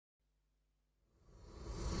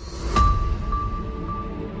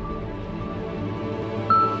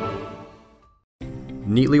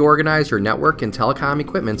Neatly organize your network and telecom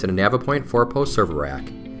equipment in a NavePoint 4-post server rack.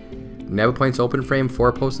 NavePoint's open-frame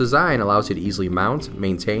 4-post design allows you to easily mount,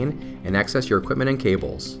 maintain, and access your equipment and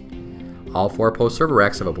cables. All 4-post server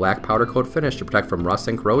racks have a black powder coat finish to protect from rust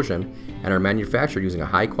and corrosion and are manufactured using a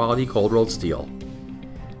high-quality cold-rolled steel.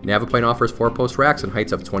 NavePoint offers 4-post racks in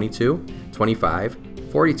heights of 22, 25,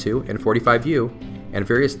 42, and 45U, and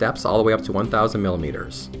various depths all the way up to 1,000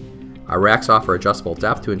 millimeters. Our racks offer adjustable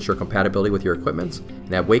depth to ensure compatibility with your equipment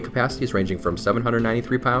and have weight capacities ranging from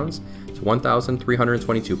 793 pounds to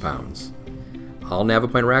 1,322 pounds. All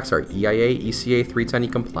NavePoint racks are EIA ECA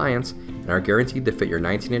 310E compliant and are guaranteed to fit your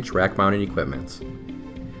 19-inch rack mounting equipment.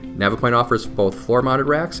 NavePoint offers both floor-mounted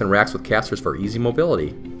racks and racks with casters for easy mobility.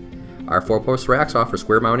 Our 4-post racks offer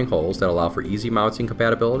square mounting holes that allow for easy mounting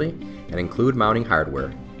compatibility and include mounting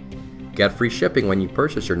hardware. Get free shipping when you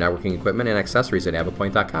purchase your networking equipment and accessories at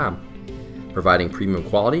NavePoint.com. Providing premium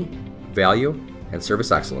quality, value, and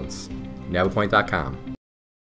service excellence. NavePoint.com.